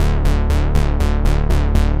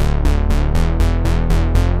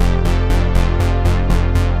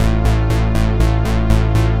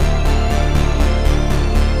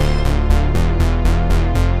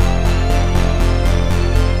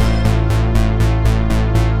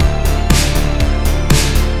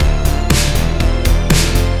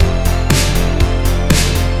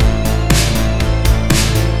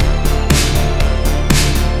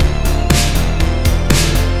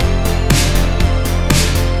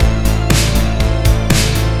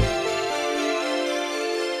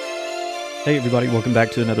Hey everybody, welcome back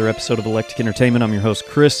to another episode of Electric Entertainment. I'm your host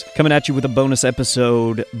Chris, coming at you with a bonus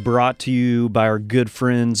episode brought to you by our good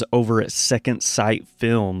friends over at Second Sight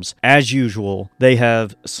Films. As usual, they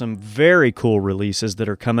have some very cool releases that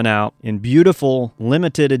are coming out in beautiful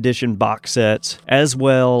limited edition box sets, as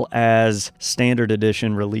well as standard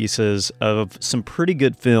edition releases of some pretty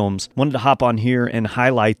good films. Wanted to hop on here and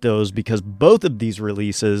highlight those because both of these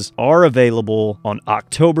releases are available on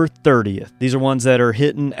October 30th. These are ones that are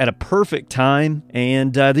hitting at a perfect time,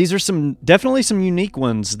 and these are definitely some unique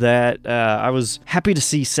ones that I was happy to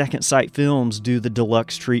see Second Sight Films do the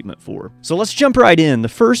deluxe treatment for. So let's jump right in. The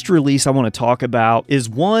first release I want to talk about is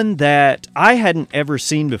one that I hadn't ever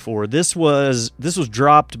seen before. This was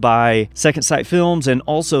dropped by Second Sight Films, and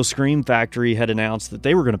also Scream Factory had announced that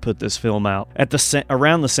they were going to put this film out at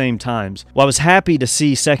around the same times. Well, I was happy to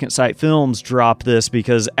see Second Sight Films drop this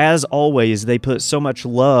because, as always, they put so much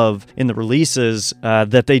love in the releases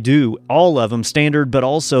that they do. All of them standard, but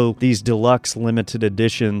also these deluxe limited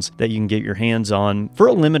editions that you can get your hands on for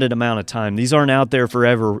a limited amount of time. These aren't out there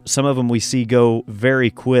forever. Some of them we see go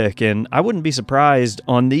very quick, and I wouldn't be surprised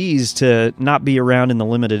on these to not be around in the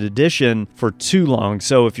limited edition for too long.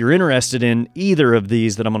 So if you're interested in either of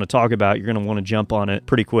these that I'm going to talk about, you're going to want to jump on it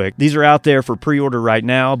pretty quick. These are out there for pre-order right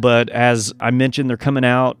now, but as I mentioned, they're coming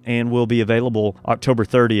out and will be available October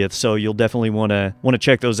 30th, so you'll definitely want to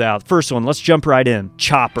check those out. First one, let's jump right in.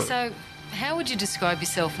 Chopper. So, how would you describe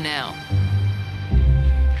yourself now?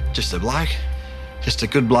 Just a bloke. Just a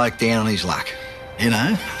good bloke down on his luck. You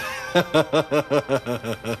know?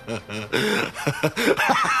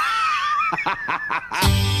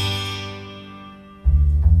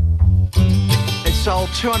 It sold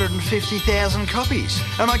 250,000 copies,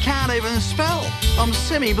 and I can't even spell. I'm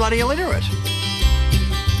semi-bloody illiterate.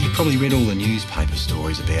 You've probably read all the newspaper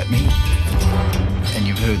stories about me. And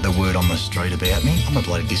you've heard the word on the street about me. I'm a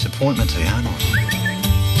bloody disappointment to you, aren't I?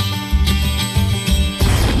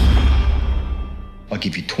 I'll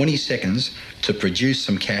give you 20 seconds to produce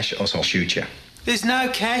some cash, or I'll shoot you. There's no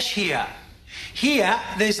cash here. Here,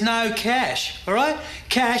 there's no cash, all right?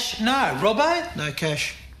 Cash, no. Robbo? No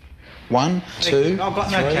cash. 1, 2, I've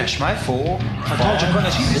got no 3, cash, mate. 4, I told you I've got no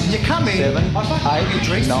cash. You come in. 7, I fucking give you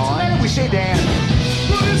drinks. 9. We sit down.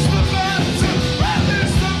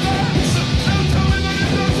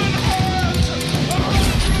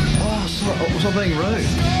 Was I being rude?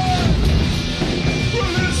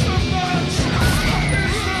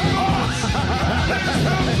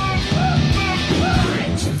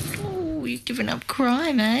 Oh, you've given up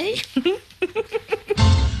crime, eh?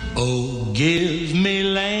 Oh, give me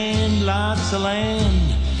land, lots of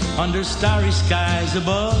land, under starry skies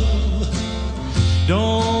above.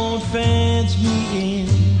 Don't fence me in.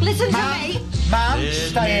 Listen to me. Mum,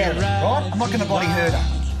 stay out of it, right? I'm not going to bloody hurt her.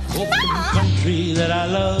 Country that I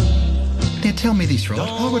love. Now tell me this, right?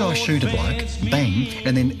 Why would I shoot a bloke, bang,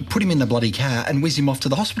 and then put him in the bloody car and whiz him off to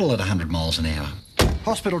the hospital at 100 miles an hour?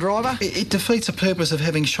 Hospital driver? It defeats the purpose of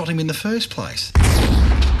having shot him in the first place.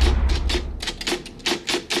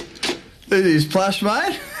 This is plush,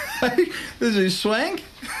 mate. This is swank.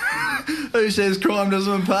 Who says crime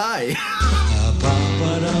doesn't pay?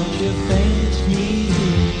 Papa, don't you fence me in.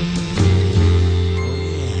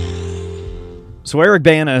 So Eric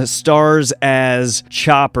Bana stars as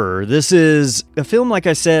Chopper. This is a film, like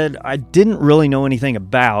I said, I didn't really know anything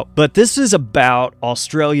about, but this is about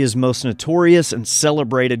Australia's most notorious and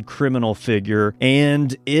celebrated criminal figure,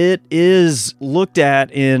 and it is looked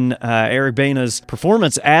at in Eric Bana's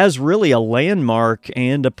performance as really a landmark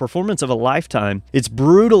and a performance of a lifetime. It's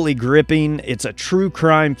brutally gripping, it's a true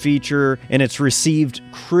crime feature, and it's received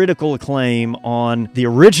critical acclaim on the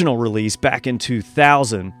original release back in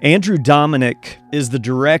 2000. Andrew Dominic is the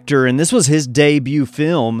director, and this was his debut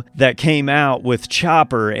film that came out with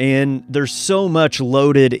Chopper, and there's so much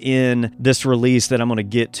loaded in this release that I'm going to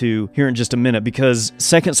get to here in just a minute, because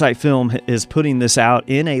Second Sight Film is putting this out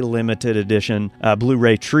in a limited edition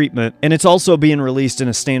Blu-ray treatment, and it's also being released in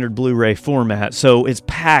a standard Blu-ray format, so it's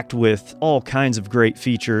packed with all kinds of great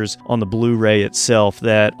features on the Blu-ray itself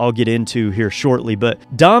that I'll get into here shortly. But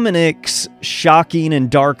Dominic's shocking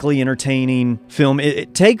and darkly entertaining film,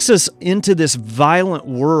 it takes us into this violent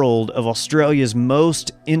world of Australia's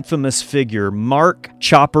most infamous figure, Mark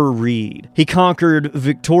Chopper Reid. He conquered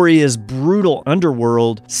Victoria's brutal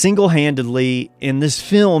underworld single-handedly, and this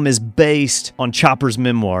film is based on Chopper's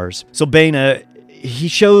memoirs. So Bana, he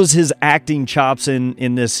shows his acting chops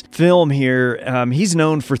in this film here. He's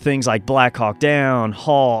known for things like Black Hawk Down,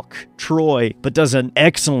 Hawk, Troy, but does an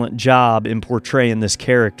excellent job in portraying this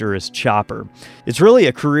character as Chopper. It's really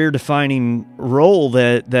a career-defining role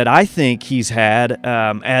that I think he's had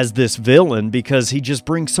as this villain, because he just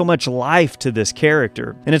brings so much life to this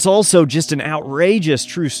character. And it's also just an outrageous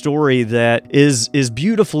true story that is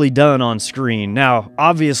beautifully done on screen. Now,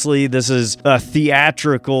 obviously, this is a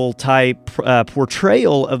theatrical type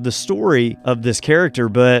portrayal of the story of this character,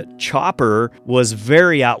 but Chopper was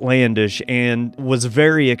very outlandish and was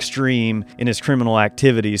very extreme in his criminal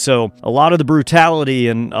activity. So a lot of the brutality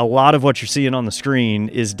and a lot of what you're seeing on the screen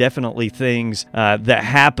is definitely things that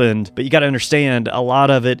happened, but you got to understand a lot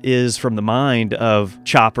of it is from the mind of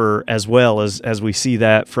Chopper, as well as we see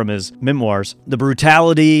that from his memoirs. The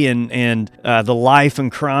brutality and the life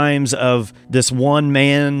and crimes of this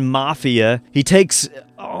one-man mafia, he takes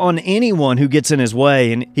on anyone who gets in his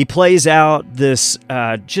way, and he plays out this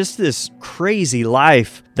just this crazy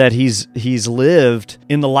life that he's lived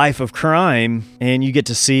in the life of crime, and you get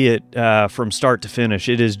to see it from start to finish.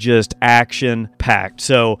 It is just action-packed.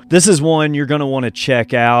 So this is one you're going to want to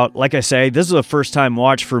check out. Like I say, this is a first-time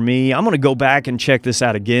watch for me. I'm going to go back and check this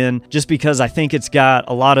out again, just because I think it's got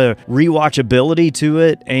a lot of rewatchability to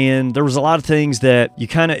it, and there was a lot of things that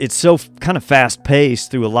it's so kind of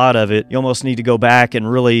fast-paced through a lot of it. You almost need to go back and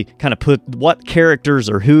really kind of put what characters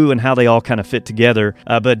are who and how they all kind of fit together.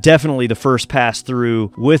 But definitely the first pass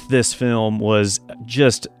through with this film was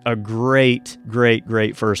just a great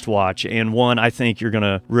first watch, and one I think you're going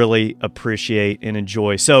to really appreciate and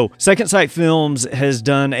enjoy. So Second Sight Films has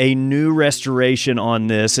done a new restoration on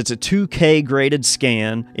this. It's a 2K graded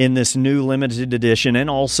scan in this new limited edition, and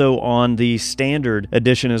also on the standard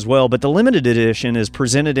edition as well. But the limited edition is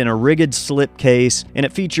presented in a rigged slipcase, and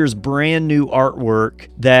it features brand new artwork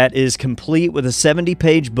that is complete with a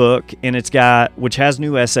 70-page book, and which has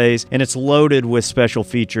new essays, and it's loaded with special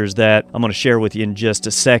features that I'm going to share with you in just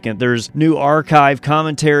a second. There's new archive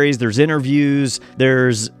commentaries, there's interviews,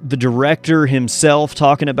 there's the director himself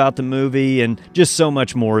talking about the movie, and just so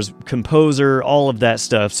much more. His composer, all of that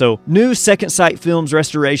stuff. So new Second Sight Films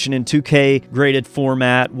restoration in 2K graded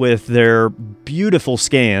format with their beautiful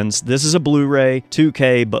scans. This is a Blu-ray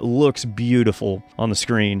 2K, but looks beautiful on the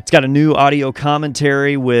screen. It's got a new audio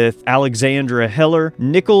commentary with Alexandra Heller,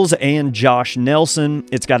 Nichols, and Josh Nelson.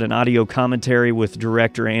 It's got an audio commentary with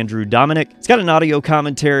director Andrew Dominic. It's got an audio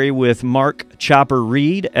commentary with Mark Chopper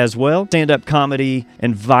Reed as well. Stand-up comedy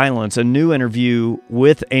and violence, a new interview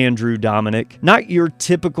with Andrew Dominic. Not your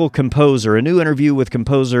typical composer, a new interview with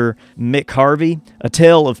composer Mick Harvey. A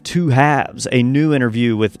Tale of Two Halves, a new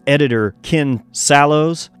interview with editor Ken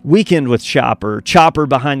Sallows. Weekend with Chopper, Chopper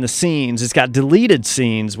behind the scenes. It's got deleted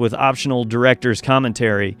scenes with optional director's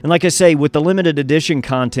commentary. And like I say, with the limited edition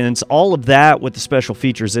contents, all of that with the special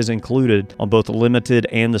features is included on both the limited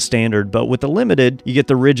and the standard. But with the limited, you get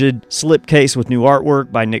the rigid slipcase with new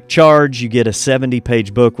artwork by Nick Charge. You get a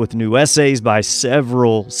 70-page book with new essays by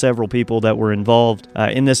several people that were involved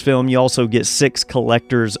in this film. You also get 6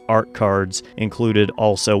 collector's art cards included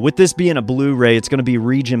also. With this being a Blu-ray, it's going to be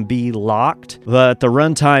Region B locked, but the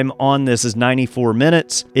runtime on this is 94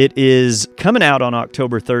 minutes. It is coming out on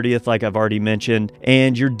October 30th, like I've already mentioned,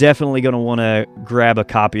 and you're definitely going to want to grab a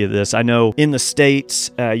copy of this. I know in the States,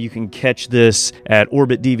 you can catch this at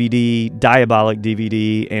Orbit DVD, Diabolic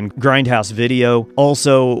DVD, and Grindhouse Video.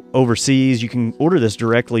 Also, overseas, you can order this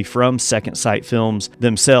directly from Second Sight Films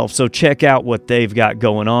themselves, so check out what they've got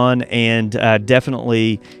going on, and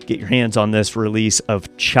definitely get your hands on this release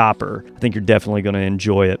of Chopper. I think you're definitely going to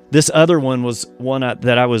enjoy it. This other one was one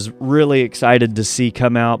that I was really excited to see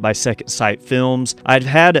come out by Second Sight Films. I'd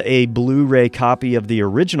had a Blu-ray copy of the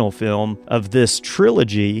original film of this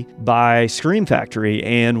trilogy by Scream Factory,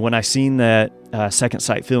 and when I seen that Second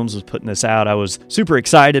Sight Films was putting this out, I was super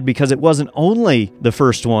excited because it wasn't only the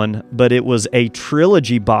first one, but it was a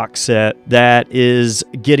trilogy box set that is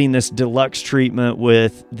getting this deluxe treatment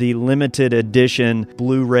with the limited edition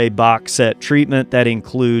Blu-ray box set treatment that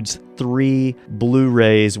includes 3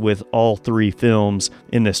 Blu-rays with all 3 films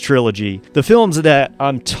in this trilogy. The films that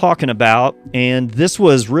I'm talking about, and this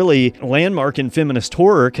was really landmark in feminist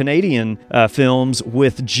horror, Canadian films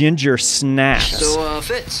with Ginger Snaps. So,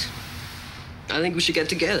 Fitz, I think we should get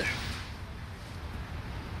together.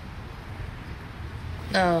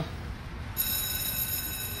 No.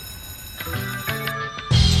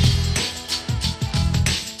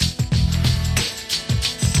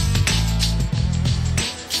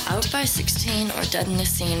 Out by 16 or dead in the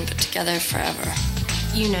scene, but together forever.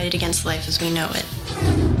 United against life as we know it.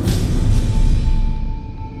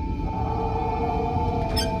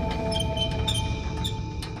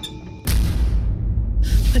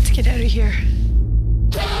 Let's get out of here.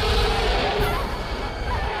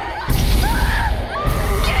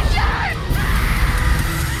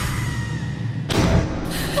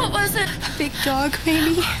 big dog,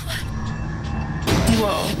 maybe?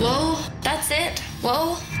 Whoa. Whoa? That's it?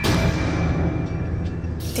 Whoa?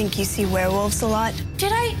 Think you see werewolves a lot?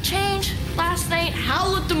 Did I change last night?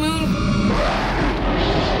 Howl at the moon?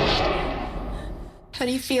 How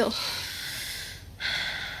do you feel?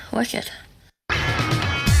 Wicked.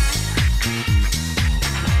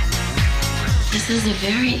 This is a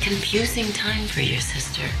very confusing time for your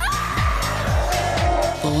sister.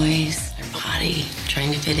 Boys, their body,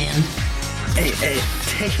 trying to fit in. Hey,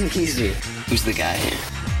 take it easy. Who's the guy here?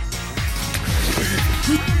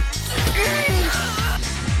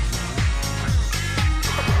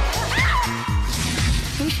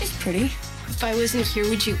 I think she's pretty. If I wasn't here,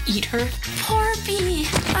 would you eat her? Poor Bee.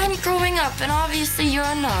 I'm growing up, and obviously you're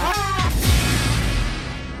not.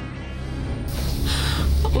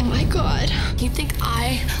 Oh my god. You think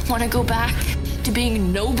I want to go back to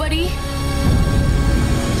being nobody?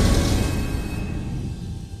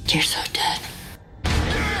 You're so dead.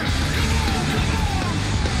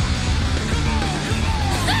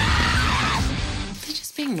 They're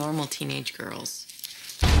just being normal teenage girls.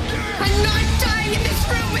 I'm not dying in this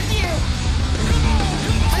room with you!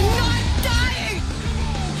 I'm not dying!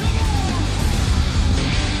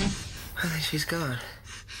 I think she's gone.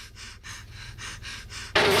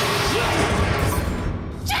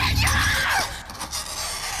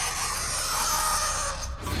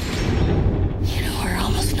 You know, we're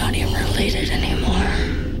almost not even related anymore.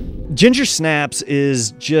 Ginger Snaps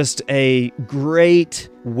is just a great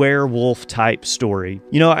werewolf type story.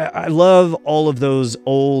 You know, I love all of those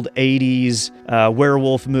old 80s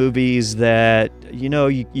werewolf movies that, you know,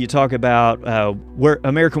 you talk about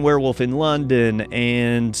American Werewolf in London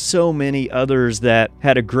and so many others that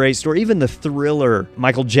had a great story. Even the Thriller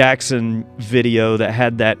Michael Jackson video that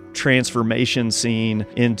had that transformation scene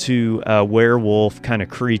into a werewolf kind of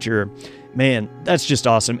creature. Man, that's just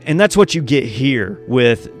awesome. And that's what you get here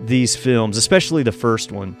with these films, especially the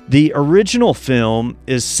first one. The original film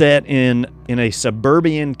is set in a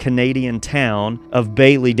suburban Canadian town of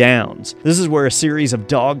Bailey Downs. This is where a series of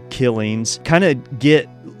dog killings kind of get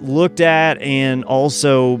looked at and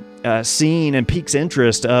also seen and piques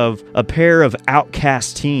interest of a pair of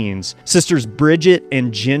outcast teens. Sisters Bridget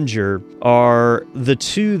and Ginger are the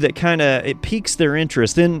two that it piques their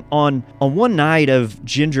interest. Then on one night of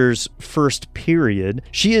Ginger's first period,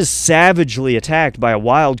 she is savagely attacked by a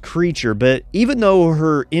wild creature, but even though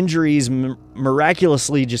her injuries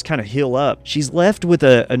miraculously just kind of heal up, she's left with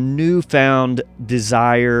a newfound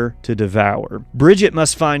desire to devour. Bridget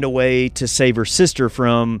must find a way to save her sister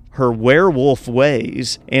from her werewolf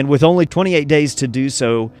ways, and with only 28 days to do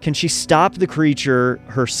so, can she stop the creature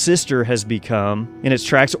her sister has become in its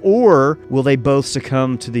tracks, or will they both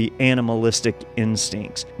succumb to the animalistic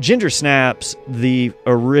instincts? Ginger Snaps, the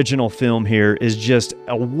original film here, is just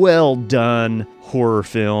a well done horror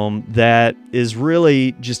film that is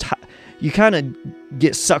really just... You kind of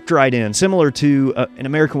get sucked right in, similar to an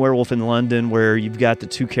American Werewolf in London, where you've got the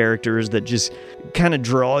two characters that just kind of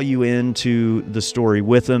draw you into the story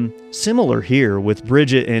with them. Similar here with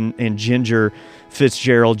Bridget and Ginger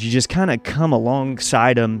Fitzgerald. You just kind of come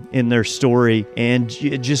alongside them in their story, and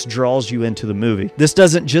it just draws you into the movie. This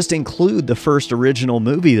doesn't just include the first original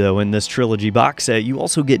movie, though, in this trilogy box set. You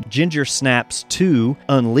also get Ginger Snaps 2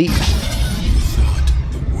 Unleashed.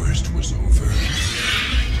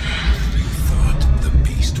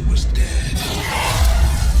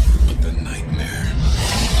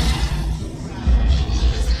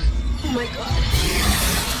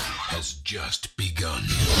 Just begun.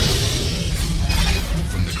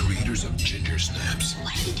 From the creators of Ginger Snaps.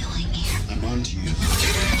 What are you doing here? I'm on to you.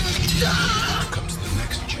 Here comes the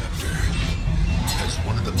next chapter, as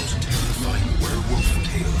one of the most terrifying werewolf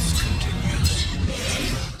tales continues.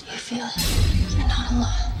 You feel it? You're not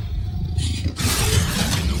alone.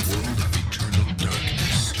 In the world of eternal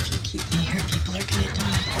darkness. Keep me here, people are gonna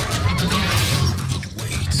die.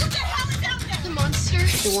 Wait. What the hell is out there? The monster?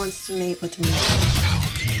 He wants to mate with me. How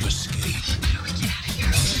can you escape?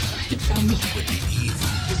 It found me. With the evil.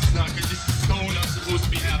 This is not good. This is so not supposed to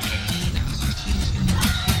be happening.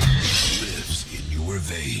 Lives in your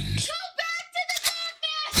veins. Go back to the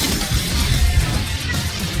madness!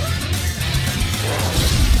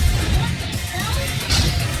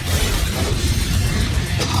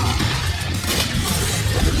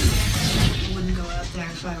 I wouldn't go out there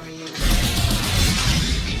if I were you.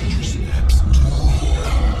 Ginger Snaps 2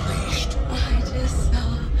 Unleashed. I just saw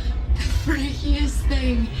the freakiest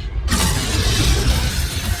thing.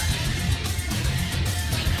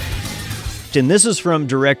 Act, and this is from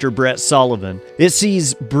director Brett Sullivan. It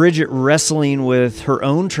sees Bridget wrestling with her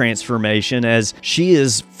own transformation as she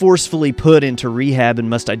is forcefully put into rehab and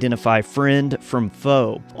must identify friend from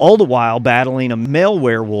foe, all the while battling a male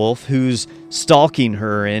werewolf who's stalking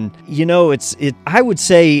her. And I would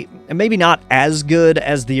say maybe not as good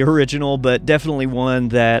as the original, but definitely one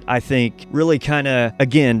that I think really kind of,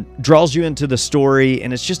 again, draws you into the story,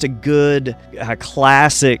 and it's just a good,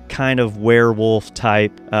 classic kind of werewolf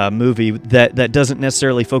type movie that doesn't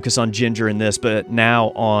necessarily focus on Ginger in this, but now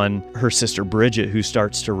on her sister Bridget, who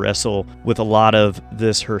starts to wrestle with a lot of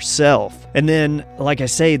this herself. And then, like I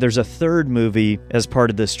say, there's a third movie as part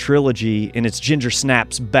of this trilogy, and it's Ginger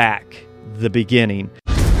Snaps Back, the beginning.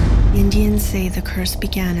 Indians say the curse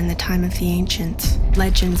began in the time of the ancients.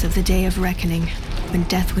 Legends of the day of reckoning, when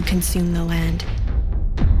death would consume the land.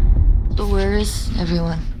 So where is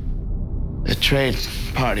everyone? The trade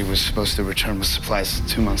party was supposed to return with supplies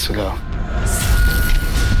 2 months ago.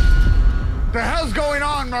 The hell's going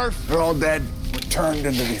on, Murph? They're all dead. We turned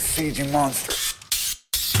into these sieging monsters.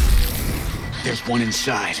 There's one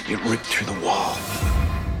inside. It ripped through the wall.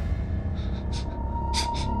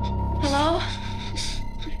 Hello?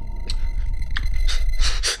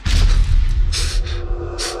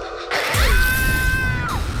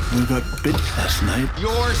 We got bit last night.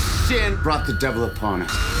 Your sin brought the devil upon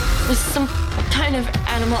us. It was some kind of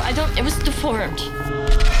animal. It was deformed.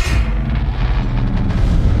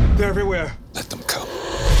 They're everywhere. Let them come.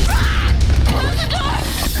 Close the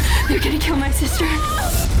door! They're gonna kill my sister.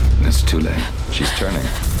 It's too late. She's turning.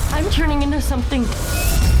 I'm turning into something.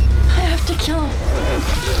 I have to kill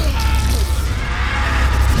him.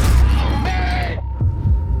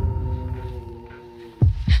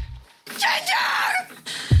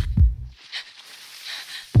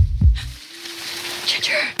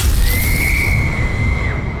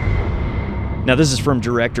 Now, this is from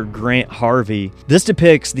director Grant Harvey. This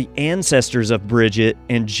depicts the ancestors of Bridget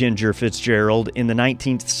and Ginger Fitzgerald in the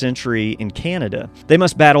 19th century in Canada. They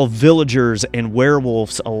must battle villagers and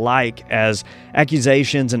werewolves alike as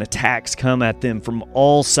accusations and attacks come at them from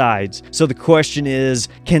all sides. So the question is,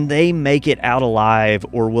 can they make it out alive,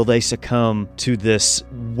 or will they succumb to this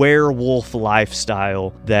werewolf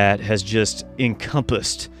lifestyle that has just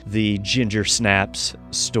encompassed the Ginger Snaps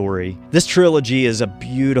story? This trilogy is a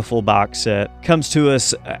beautiful box set. Comes to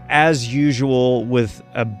us as usual with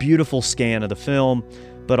a beautiful scan of the film,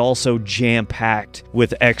 but also jam-packed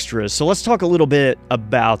with extras. So let's talk a little bit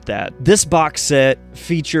about that. This box set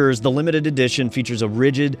features, the limited edition features a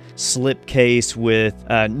rigid slipcase with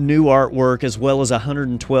new artwork, as well as a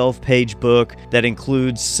 112-page book that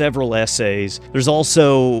includes several essays. There's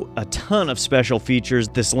also a ton of special features.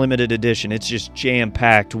 This limited edition, it's just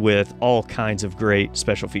jam-packed with all kinds of great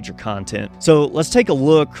special feature content. So let's take a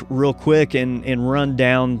look real quick and run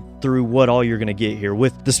down through what all you're going to get here.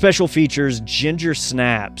 With the special features, Ginger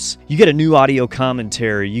Snaps, you get a new audio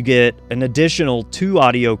commentary. You get an additional 2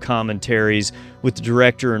 audio commentaries with the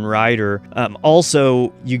director and writer.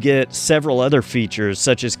 Also, you get several other features,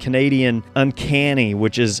 such as Canadian Uncanny,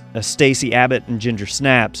 which is Stacey Abbott and Ginger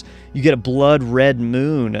Snaps. You get a Blood Red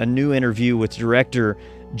Moon, a new interview with director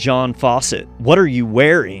John Fawcett. What Are You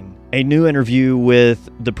Wearing? A new interview with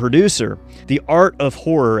the producer. The Art of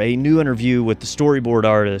Horror, a new interview with the storyboard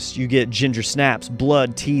artist. You get Ginger Snaps,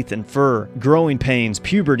 Blood, Teeth, and Fur. Growing Pains,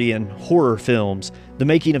 Puberty, and Horror Films. The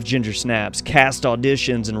Making of Ginger Snaps, cast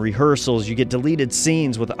auditions and rehearsals. You get deleted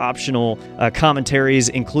scenes with optional commentaries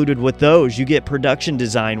included with those. You get production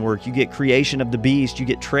design work. You get Creation of the Beast. You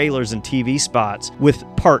get trailers and TV spots. With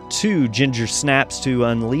Part 2, Ginger Snaps 2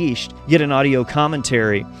 Unleashed, you get an audio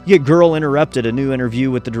commentary. You get Girl Interrupted, a new interview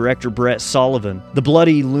with the director Brett Sullivan. The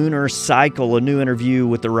Bloody Lunar Cycle, a new interview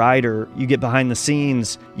with the writer. You get behind the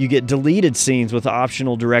scenes. You get deleted scenes with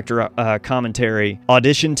optional director commentary.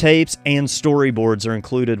 Audition tapes and storyboards are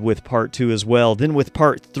included with Part 2 as well. Then with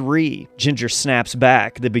Part 3, Ginger Snaps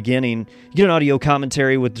Back, the beginning, you get an audio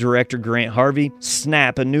commentary with director Grant Harvey.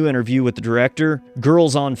 Snap, a new interview with the director.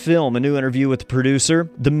 Girls on Film, a new interview with the producer.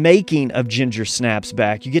 The Making of Ginger Snaps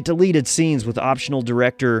Back, you get deleted scenes with optional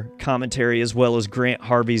director commentary, as well as Grant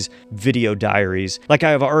Harvey's video diaries. Like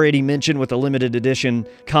I have already mentioned, with the limited edition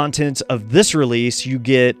contents of this release, you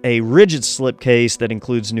get a rigid slipcase that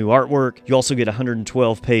includes new artwork. You also get a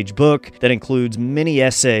 112-page book that includes many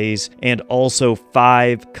essays and also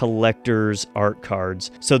 5 collector's art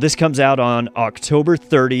cards. So this comes out on October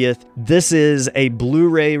 30th. This is a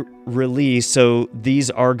Blu-ray release, so these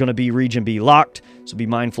are going to be Region B locked, so be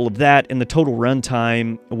mindful of that. And the total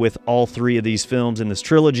runtime with all three of these films in this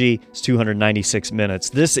trilogy is 296 minutes.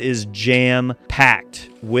 This is jam-packed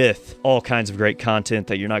with all kinds of great content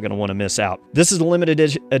that you're not going to want to miss out. This is a limited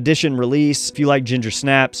edition release. If you like Ginger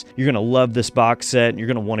Snaps, you're going to love this box set, and you're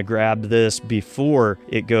going to want to grab this before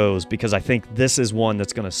it goes, because I think this is one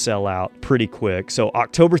that's going to sell out pretty quick. So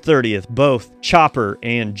October 30th, both Chopper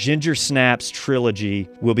and Ginger Snaps Trilogy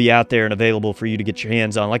will be out there and available for you to get your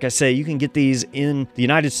hands on. Like I say, you can get these in the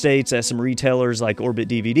United States at some retailers like Orbit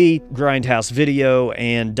DVD, Grindhouse Video,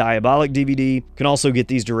 and Diabolic DVD. You can also get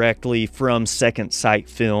these directly from Second Sight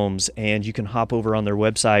Films, and you can hop over on their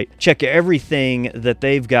website, check everything that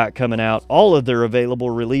they've got coming out, all of their available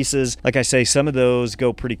releases. Like I say, some of those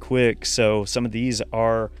go pretty quick, so some of these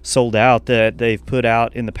are sold out that they've put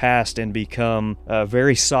out in the past and become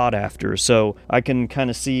very sought after. So I can kind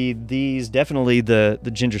of see these, definitely the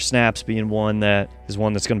Ginger Snaps being one that's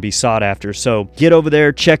going to be sought after. So get over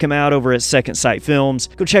there, check them out over at Second Sight Films.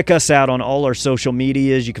 Go check us out on all our social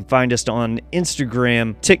medias. You can find us on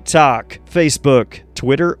Instagram, TikTok, Facebook,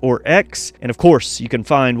 Twitter, or X. And of course, you can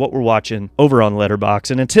find what we're watching over on Letterboxd.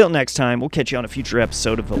 And until next time, we'll catch you on a future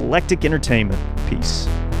episode of Electric Entertainment. Peace.